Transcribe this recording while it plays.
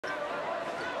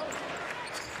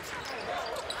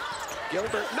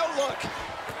Gilbert, no look.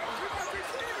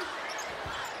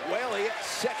 Whaley,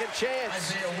 second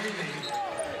chance.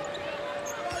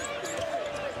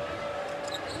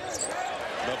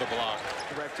 Another block.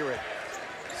 Director at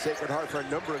Sacred Heart for a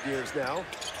number of years now.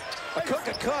 A cook.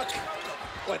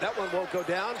 Boy, that one won't go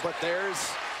down, but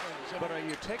there's... But are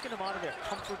you taking them out of their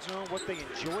comfort zone, what they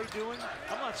enjoy doing?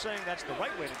 I'm not saying that's the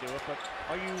right way to do it, but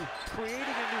are you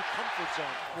creating a new comfort zone?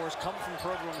 Of course, come from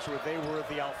programs where they were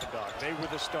the alpha dog. They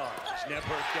were the stars.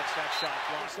 Nebert gets that shot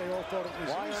blocked. They all thought it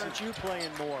was Why aren't you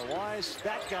playing more? Why is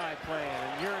that guy playing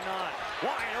and you're not?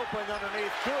 Wide open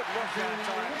underneath. Good look that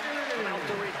time. Out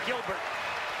to read Gilbert.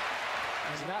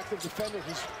 As an active defender,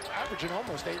 he's averaging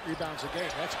almost 8 rebounds a game.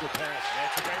 That's a good pass.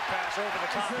 It's a great pass over the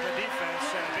top of the defense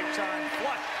and a big-time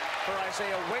flush for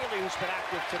Isaiah Whaley, who's been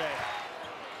active today.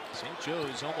 St.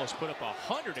 Joe's almost put up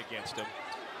 100 against him.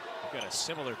 They've got a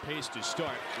similar pace to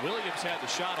start. Williams had the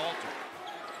shot altered.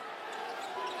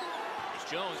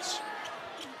 Here's Jones.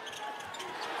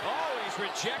 Oh, he's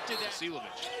rejected that.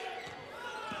 Silovich.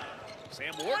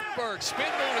 Sam Wartenberg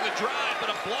spin move to the drive, but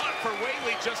a block for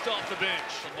Whaley just off the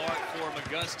bench. The mark for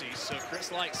McGusty. So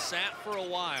Chris Light sat for a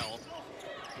while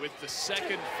with the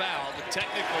second foul, the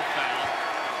technical foul.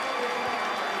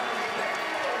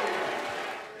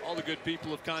 All the good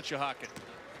people of Conshohocken.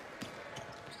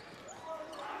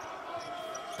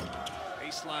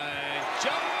 Baseline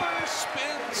jumper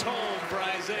spins home for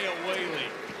Isaiah Whaley.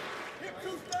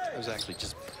 I was actually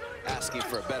just asking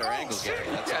for a better angle, Gary.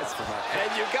 That's yes,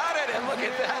 and you got it. And look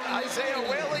at that, Isaiah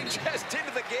Whaley just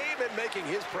into the game and making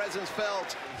his presence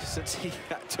felt. Since he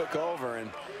took over,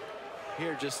 and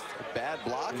here just a bad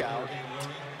block out.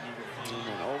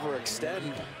 An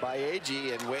overextend by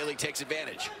AG, and Whaley takes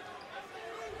advantage.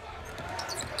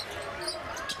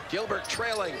 Gilbert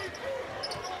trailing.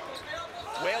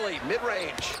 Whaley,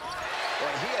 mid-range.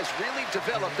 Well, he has really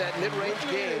developed that mid-range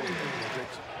game.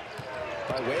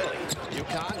 By Whaley.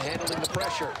 UConn handling the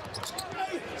pressure.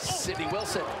 Sidney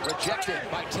Wilson rejected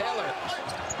by Taylor.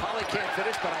 Polley can't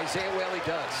finish, but Isaiah Whaley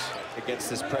does. Against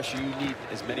this pressure, you need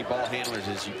as many ball handlers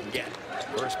as you can get.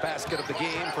 First basket of the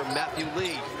game from Matthew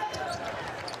Lee.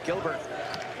 Gilbert.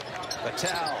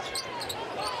 Batal.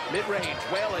 Mid-range,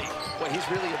 Whaley. Boy, he's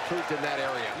really improved in that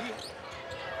area.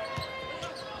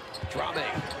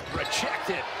 Drame,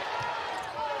 rejected.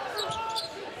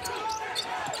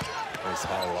 Nice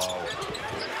high low.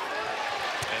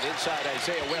 And inside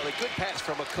Isaiah Whaley, good pass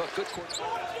from a Cook, good court.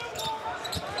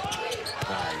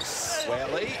 Nice.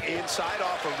 Whaley inside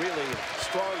off a really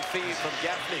strong feed from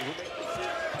Gaffney.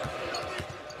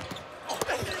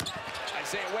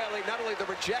 Isaiah Whaley, not only the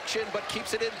rejection, but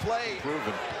keeps it in play.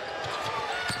 Proven.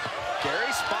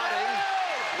 Gary spotting.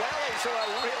 Whaley, so a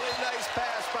really nice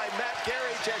pass by Matt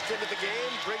Gary just into the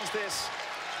game. Brings this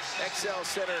XL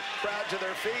Center crowd to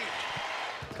their feet.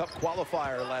 Cup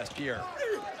qualifier last year.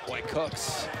 Boy,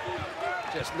 Cooks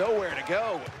just nowhere to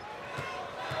go.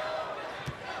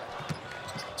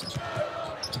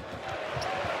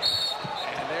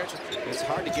 And it's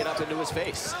hard to get up into his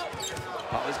face.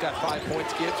 Polley's got 5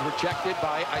 points. Gibbs rejected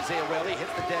by Isaiah Whaley.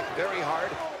 Hits the deck very hard.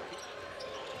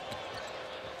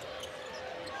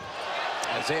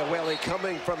 Isaiah Whaley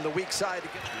coming from the weak side.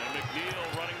 And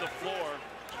McNeil running the floor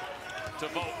to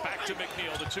Vogt. Back to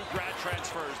McNeil. The two grad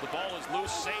transfers. The ball is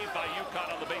loose. Saved by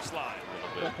UConn on the baseline.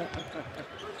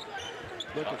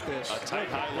 Look at this. A tight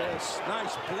high-low.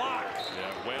 Nice block.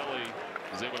 Yeah, Whaley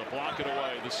is able to block it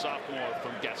away. The sophomore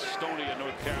from Gastonia,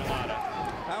 North Carolina.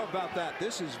 How about that?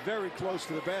 This is very close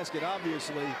to the basket,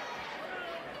 obviously.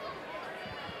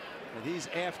 And he's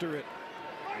after it.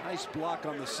 Nice block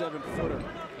on the 7-footer.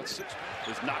 Is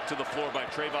knocked to the floor by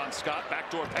Trayvon Scott.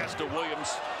 Backdoor pass to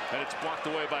Williams, and it's blocked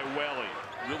away by Whaley.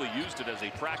 Really used it as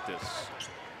a practice.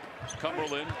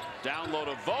 Cumberland down low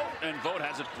to Vogt, and Vogt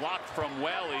has it blocked from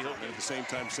Whaley. And at the same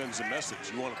time sends a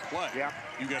message. You want to play. Yeah.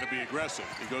 You got to be aggressive.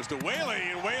 He goes to Whaley,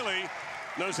 and Whaley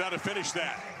knows how to finish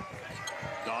that.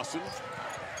 Dawson.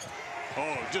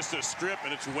 Oh, just a strip,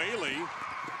 and it's Whaley.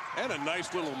 And a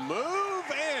nice little move,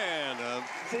 and a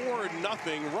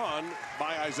 4-0 run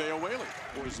by Isaiah Whaley.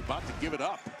 Boy, he's about to give it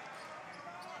up.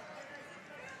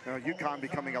 Now, UConn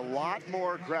becoming a lot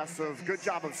more aggressive. Good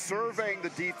job of surveying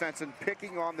the defense and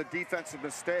picking on the defensive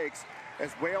mistakes,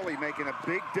 as Whaley making a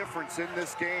big difference in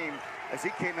this game as he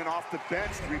came in off the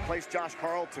bench to replace Josh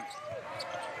Carlton.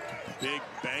 Big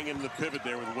bang in the pivot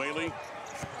there with Whaley.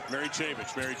 Mary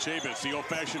Chavis, the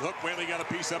old-fashioned hook. Whaley got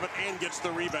a piece of it and gets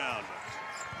the rebound.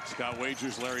 Scott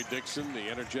Wagers, Larry Dixon, the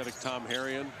energetic Tom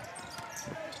Harrion.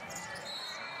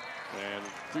 And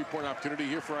three-point opportunity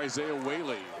here for Isaiah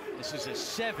Whaley. This is a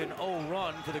 7-0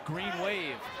 run for the Green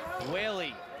Wave.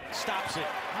 Whaley stops it.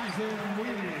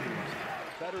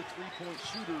 better three-point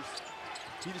shooters.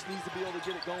 He just needs to be able to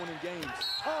get it going in games.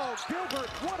 Oh, Gilbert,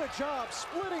 what a job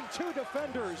splitting two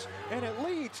defenders, and it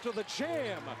leads to the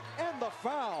jam and the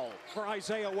foul for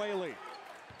Isaiah Whaley.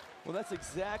 Well, that's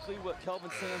exactly what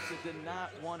Kelvin Sampson did not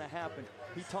want to happen.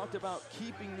 He talked about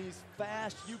keeping these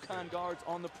fast UConn guards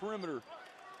on the perimeter.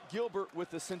 Gilbert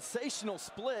with a sensational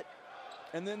split,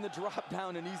 and then the drop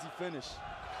down and easy finish.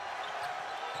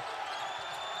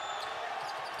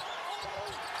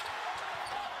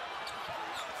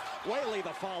 Whaley the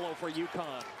follow for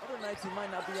UConn. Other nights he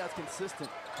might not be as consistent.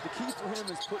 The key for him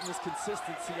is putting this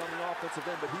consistency on the offensive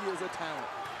end, but he is a talent.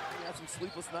 He had some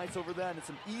sleepless nights over that and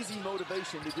some easy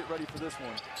motivation to get ready for this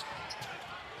one.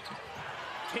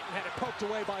 Hinton had it poked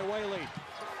away by Whaley.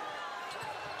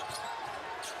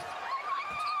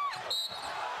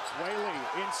 Whaley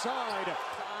inside.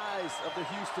 Size of the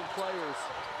Houston players.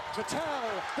 Vital,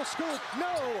 the scoop,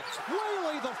 no!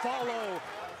 Whaley the follow.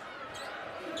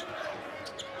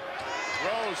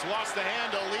 Rose lost the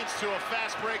handle, leads to a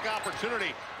fast break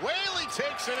opportunity. Whaley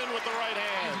takes it in with the right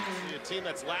hand. A team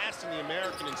that's last in the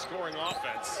American in scoring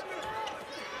offense.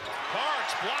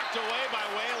 Parks blocked away by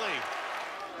Whaley.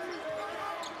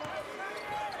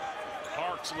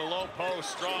 Parks in the low post,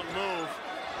 strong move.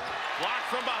 Blocked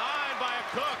from behind by a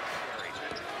Cook.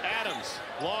 Adams,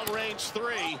 long range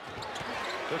three.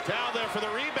 Vital there for the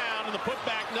rebound and the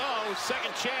putback, no.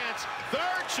 Second chance,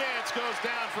 third chance goes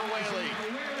down for Whaley.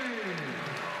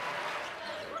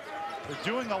 They're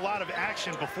doing a lot of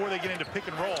action before they get into pick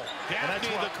and roll. Gaffney,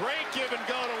 the great give and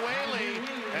go to Whaley,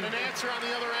 and an answer on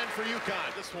the other end for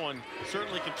UConn. This one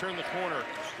certainly can turn the corner.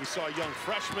 We saw young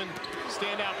freshmen,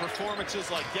 standout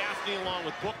performances like Gaffney along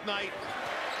with Booknight.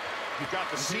 You've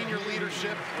got the senior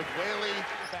leadership with Whaley.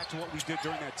 Back to what we did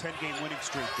during that 10-game winning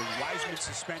streak. The Wiseman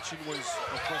suspension was,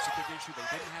 of course, a big issue.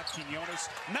 They didn't have Quinones.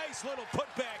 Nice little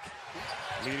putback.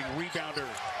 Leading rebounder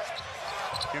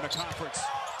in the conference.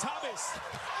 Thomas.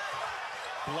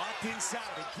 Blocked inside.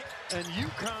 And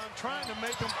UConn trying to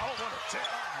make them, oh, what a tip.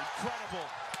 Incredible.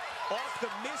 Off the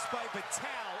miss by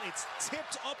Vital. It's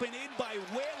tipped up and in by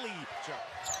Whaley.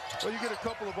 Well, you get a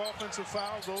couple of offensive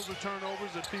fouls. Those are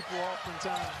turnovers that people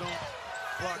oftentimes don't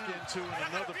lock into.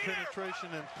 And another penetration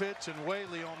and pitch, and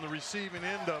Whaley on the receiving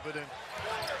end of it. And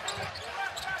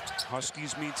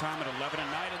Huskies, meantime, at 11-9.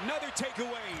 Another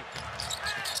takeaway.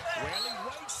 Whaley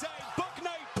right side.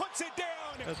 Booknight puts it down.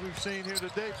 As we've seen here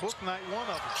today, Booknight one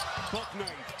of them.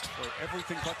 Booknight for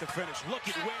everything but the finish. Look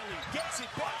at Whaley. Gets it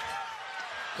back.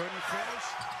 Couldn't finish.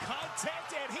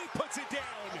 Contact, and he puts it down.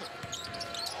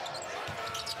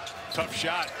 Tough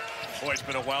shot. Boy, it's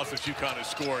been a while since UConn has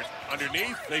scored.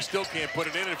 Underneath, they still can't put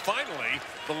it in. And finally,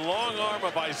 the long arm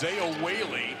of Isaiah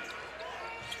Whaley.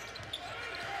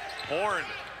 Horn.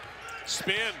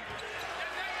 Spin.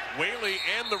 Whaley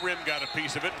and the rim got a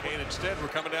piece of it. And instead, we're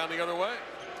coming down the other way.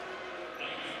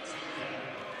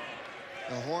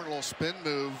 The Horn little spin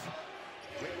move.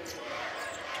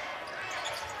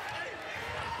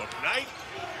 Booknight.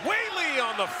 Whaley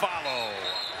on the follow.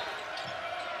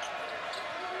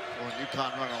 Well,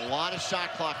 UConn running a lot of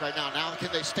shot clock right now. Now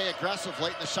can they stay aggressive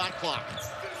late in the shot clock?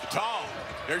 Tall.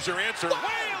 There's your answer.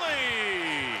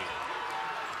 Whaley!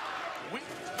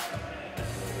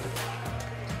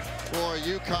 Boy,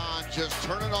 UConn just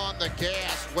turning on the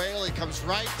gas. Whaley comes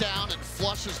right down and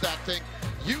flushes that thing.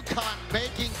 UConn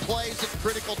making plays at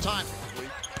critical time.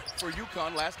 For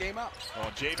UConn last game out. Oh,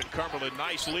 Javen Cumberland,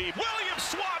 nice lead. Williams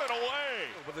swatted away.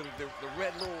 With the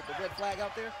red flag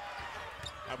out there.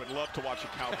 I would love to watch a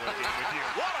Cowboy game with you.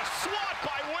 What a swat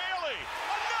by Whaley!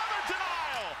 Another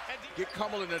denial! And get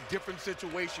Cumberland in a different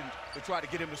situation to try to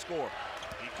get him to score.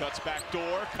 He cuts back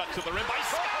door, cut to the rim by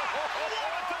Scott. What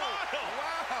a denial!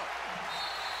 Wow!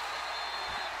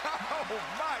 Oh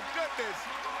my goodness!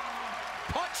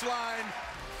 Punchline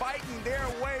fighting their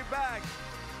way back,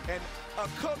 and a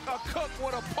Cook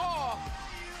with a paw.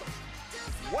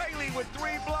 Whaley with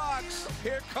 3 blocks.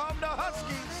 Here come the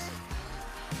Huskies.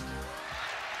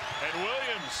 And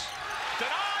Williams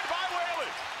denied by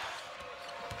Whaley.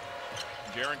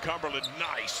 Jaron Cumberland,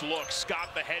 nice look.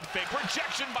 Scott the head fake.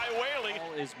 Rejection by Whaley.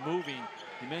 Ball is moving.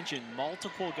 You mentioned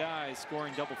multiple guys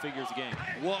scoring double figures a game.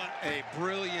 What a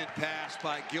brilliant pass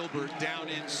by Gilbert down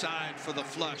inside for the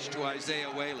flush to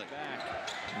Isaiah Whaley.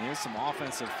 And here's some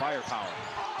offensive firepower.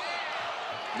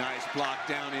 Nice block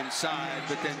down inside,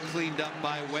 but then cleaned up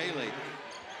by Whaley.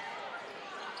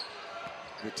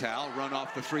 Vital run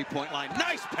off the three-point line.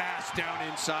 Nice pass down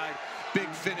inside. Big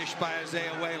finish by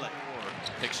Isaiah Whaley.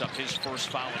 Picks up his first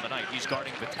foul of the night. He's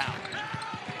guarding Vital.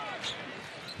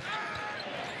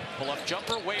 Pull-up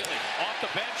jumper, Whaley off the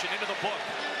bench and into the book.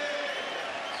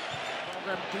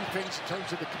 program, do things in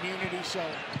terms of the community, so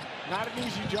not an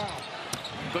easy job.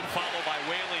 Good follow by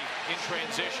Whaley in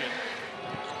transition.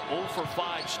 0 for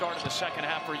 5 start in the second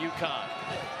half for UConn.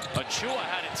 Achua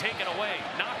had it taken away,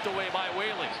 knocked away by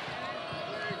Whaley.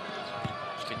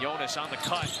 Quinones on the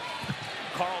cut.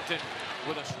 Carlton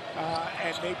with a...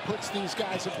 and they puts these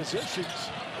guys in positions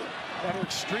that are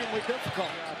extremely difficult.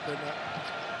 And,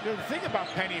 you know, the thing about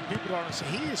Penny, and people don't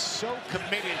understand, he is so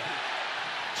committed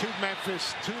to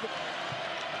Memphis, to the...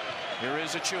 Here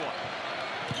is Achua.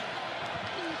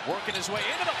 Working his way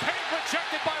into the paint,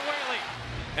 rejected by Whaley.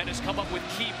 And has come up with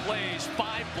key plays,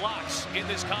 5 blocks in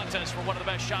this contest for one of the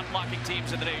best shot blocking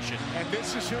teams in the nation. And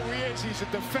this is who he is. He's a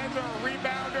defender, a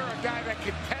rebounder, a guy that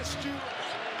can test you.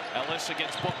 Ellis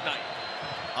against Bouknight.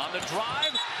 On the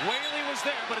drive, Whaley was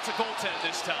there, but it's a goaltend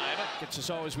this time. As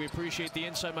always, we appreciate the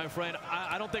insight, my friend.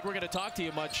 I don't think we're going to talk to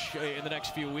you much in the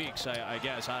next few weeks, I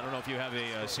guess. I don't know if you have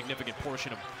a significant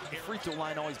portion of... The free throw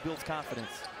line always builds confidence.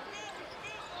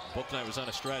 Bouknight was on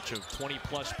a stretch of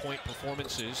 20-plus point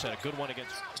performances. Had a good one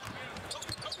against...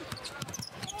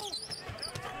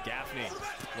 Gaffney,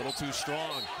 a little too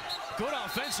strong. Good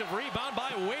offensive rebound by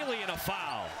Whaley and a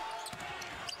foul.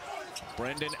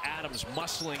 Brendan Adams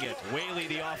muscling it. Whaley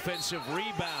the offensive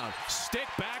rebound. Stick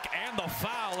back and the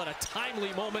foul at a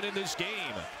timely moment in this game.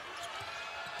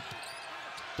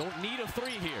 Don't need a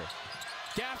 3 here.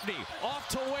 Gaffney off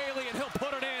to Whaley and he'll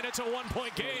put it in. It's a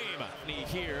 1-point game.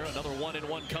 Here, another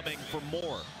 1-and-1 coming for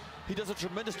Moore. He does a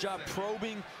tremendous job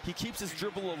probing. He keeps his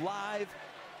dribble alive.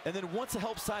 And then once the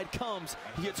help side comes,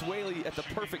 he hits Whaley at the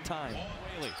perfect time.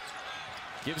 Whaley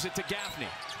gives it to Gaffney.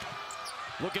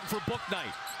 Looking for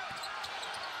Bouknight.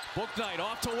 Bouknight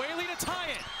off to Whaley to tie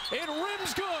it. It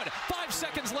rims good. 5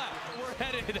 seconds left. We're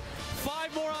headed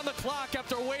 5 more on the clock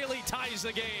after Whaley ties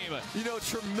the game. You know,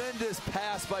 tremendous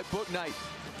pass by Bouknight.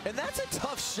 And that's a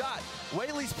tough shot.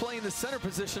 Whaley's playing the center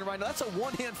position right now. That's a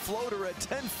one-hand floater at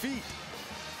 10 feet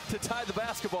to tie the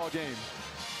basketball game.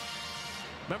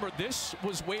 Remember, this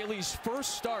was Whaley's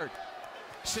first start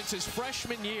since his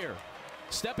freshman year.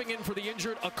 Stepping in for the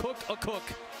injured Akok.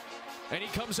 And he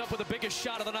comes up with the biggest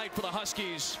shot of the night for the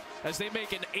Huskies as they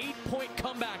make an 8-point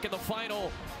comeback in the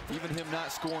final. Even him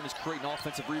not scoring is creating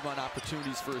offensive rebound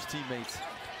opportunities for his teammates.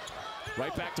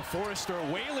 Right back to Forrester.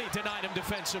 Whaley denied him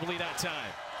defensively that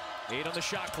time. 8 on the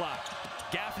shot clock.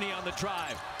 Gaffney on the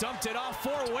drive. Dumped it off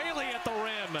for Whaley at the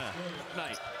rim.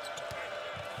 Knight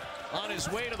on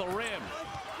his way to the rim.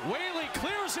 Whaley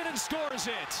clears it and scores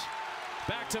it.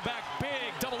 Back-to-back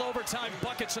big double overtime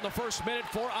buckets in the first minute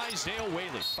for Isaiah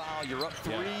Whaley. Foul, you're up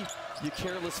 3. Yeah. You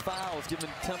careless fouls, giving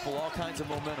Temple all kinds of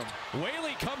momentum.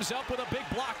 Whaley comes up with a big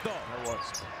block, though. There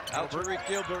was. Algerique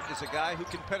Gilbert is a guy who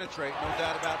can penetrate, no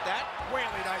doubt about that.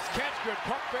 Whaley, nice catch, good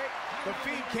pump fake. The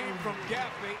feed came from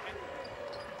Gaffney.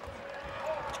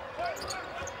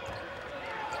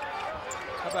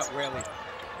 How about Whaley?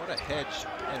 What a hedge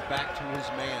and back to his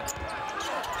man.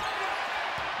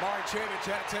 Marchavich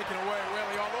had it taken away.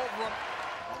 Whaley all over him.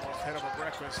 Almost had him a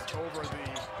breakfast over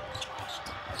the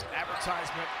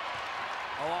advertisement.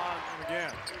 Along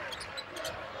again.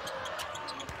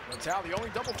 Vital, the only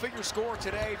double-figure score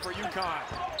today for UConn.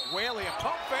 Whaley, a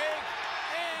pump fake,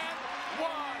 and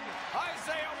 1.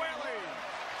 Isaiah Whaley.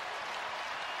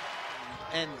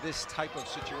 And this type of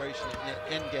situation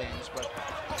in games, but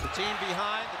the team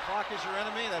behind, the clock is your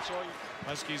enemy. That's all you.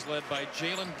 Huskies led by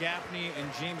Jalen Gaffney and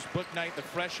James Bouknight, the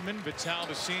freshman. Vital,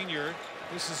 the senior.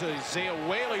 This is Isaiah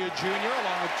Whaley, a junior,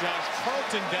 along with Josh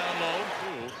Carlton down low.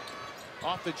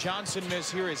 Off the Johnson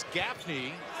miss here is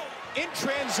Gaffney. In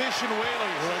transition,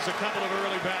 Whaley, who has a couple of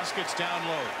early baskets down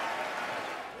low.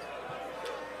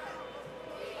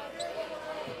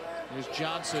 Here's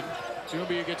Johnson.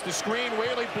 Doumbia gets the screen.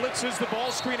 Whaley blitzes the ball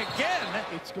screen again.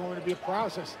 It's going to be a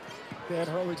process. Dan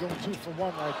Hurley going 2 for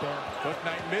 1 right there.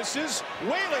 Bouknight misses.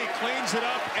 Whaley cleans it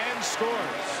up and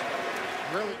scores.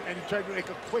 Really, and he tried to make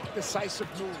a quick, decisive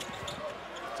move.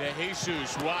 De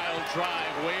Jesus, wild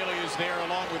drive. Whaley is there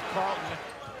along with Carlton.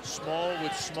 Small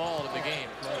with small in the game.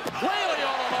 Whaley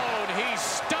all alone. He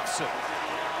stuffs it.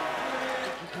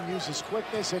 He can use his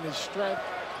quickness and his strength.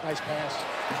 Nice pass.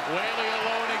 Whaley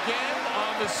alone again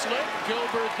on the slip.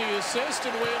 Gilbert the assist,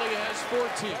 and Whaley has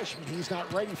 14. He's not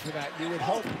ready for that. You would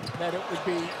hope that it would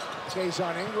be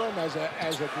Jason Ingram as a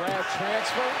grad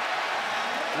transfer.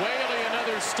 Whaley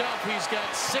another stuff. He's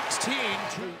got 16.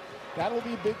 That'll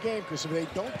be a big game because if they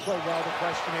don't play well, the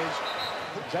question is,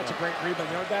 that's a great rebound.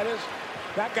 You know what that is?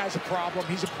 That guy's a problem.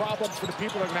 He's a problem for the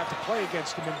people that are going to have to play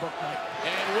against him in Bouknight.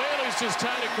 And Whaley's just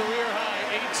tied a career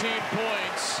high, 18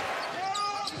 points.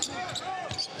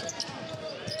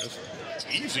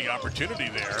 Easy opportunity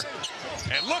there.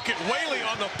 And look at Whaley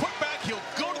on the putback. He'll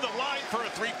go to the line for a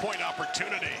three-point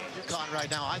opportunity. UConn right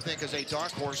now, I think, is a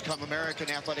dark horse come American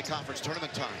Athletic Conference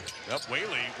tournament time. Yep,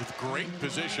 Whaley with great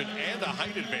position and a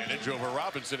height advantage over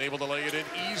Robinson, able to lay it in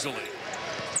easily.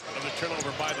 Another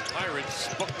turnover by the Pirates.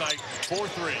 Booknight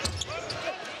 4-3.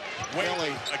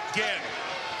 Whaley again.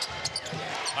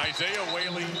 Isaiah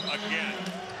Whaley again.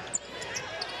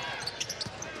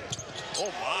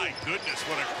 Oh my goodness,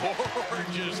 what a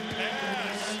gorgeous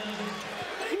pass.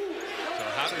 So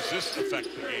how does this affect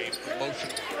the game? Motion.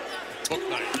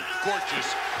 Booknight.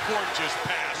 Gorgeous, gorgeous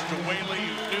pass to Whaley,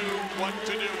 who knew what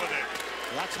to do with it.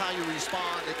 That's how you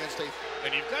respond against a...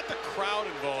 And you've got the crowd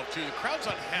involved too. The crowd's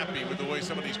unhappy with the way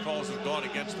some of these calls have gone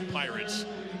against the Pirates.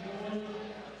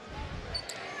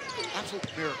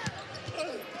 Absolute miracle.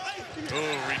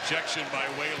 Oh, rejection by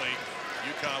Whaley.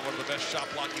 UConn, one of the best shot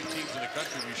blocking teams in the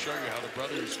country. We show you how the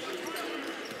brothers,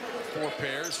 4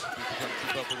 pairs. You can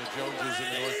keep up with the Joneses in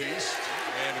the Northeast.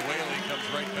 And Whaley comes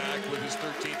right back with his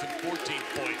 13th and 14th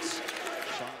points.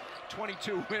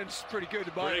 22 wins, pretty good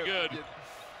to buy. Pretty good.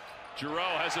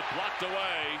 Giroux has it blocked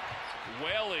away.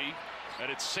 Whaley,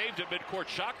 and it's saved at midcourt.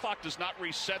 Shot clock does not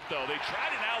reset, though. They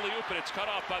tried an alley-oop, and it's cut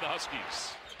off by the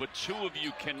Huskies. But 2 of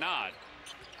you cannot.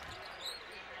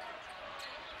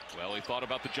 Well, he thought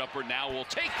about the jumper. Now will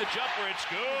take the jumper. It's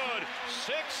good.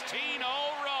 16-0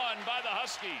 run by the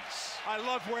Huskies. I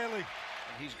love Whaley.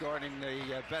 He's guarding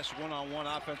the best one-on-one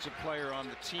offensive player on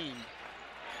the team.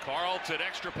 Carlton,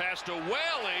 extra pass to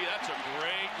Whaley. That's a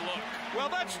great look. Well,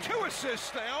 that's 2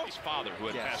 assists now. His father, who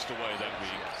had passed away that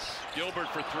week. Gilbert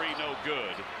for 3, no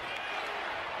good.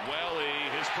 Whaley,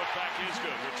 his putback is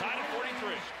good. We're tied at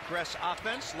 43. Press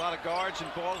offense, a lot of guards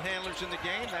and ball handlers in the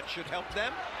game. That should help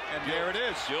them. And there it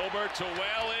is. Gilbert to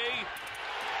Whaley.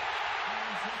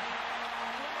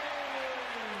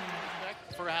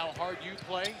 For how hard you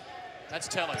play, that's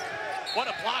telling. What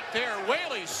a block there.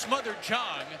 Whaley smothered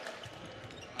Jong.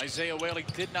 Isaiah Whaley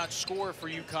did not score for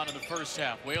UConn in the first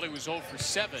half. Whaley was 0 for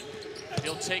 7.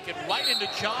 He'll take it right into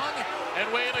Jong,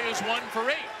 and Whaley is 1 for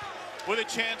 8. With a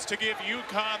chance to give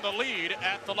UConn the lead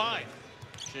at the line.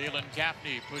 Jalen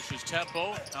Gaffney pushes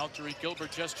tempo. Alterique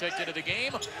Gilbert just checked into the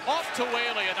game. Off to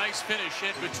Whaley, a nice finish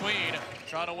in between.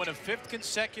 Trying to win a 5th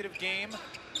consecutive game.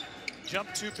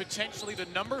 Jump to potentially the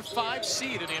number 5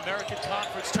 seed in the American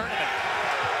Conference Tournament.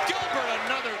 Gilbert,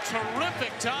 another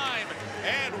terrific time.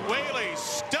 And Whaley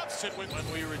stuffs it when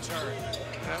we return.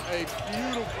 A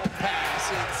beautiful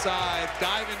pass inside,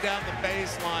 diving down the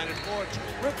baseline, and more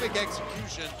terrific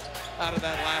execution out of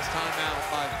that last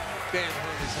timeout by Dan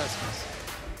Herman's Huskies.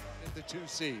 The 2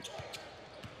 seed.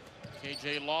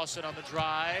 KJ Lawson on the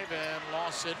drive, and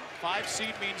Lawson, 5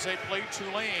 seed means they play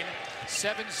Tulane.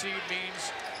 7 seed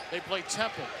means they play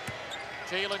Temple.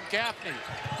 Jalen Gaffney,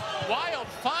 wild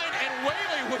find, and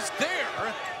Whaley was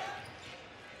there.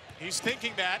 He's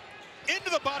thinking that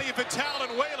into the body of Vital,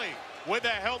 and Whaley with a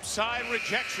help side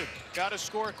rejection. Got to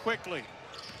score quickly.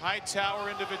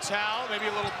 Hightower into Vital, maybe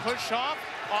a little push off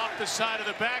the side of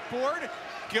the backboard.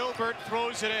 Gilbert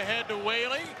throws it ahead to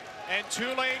Whaley, and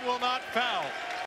Tulane will not foul.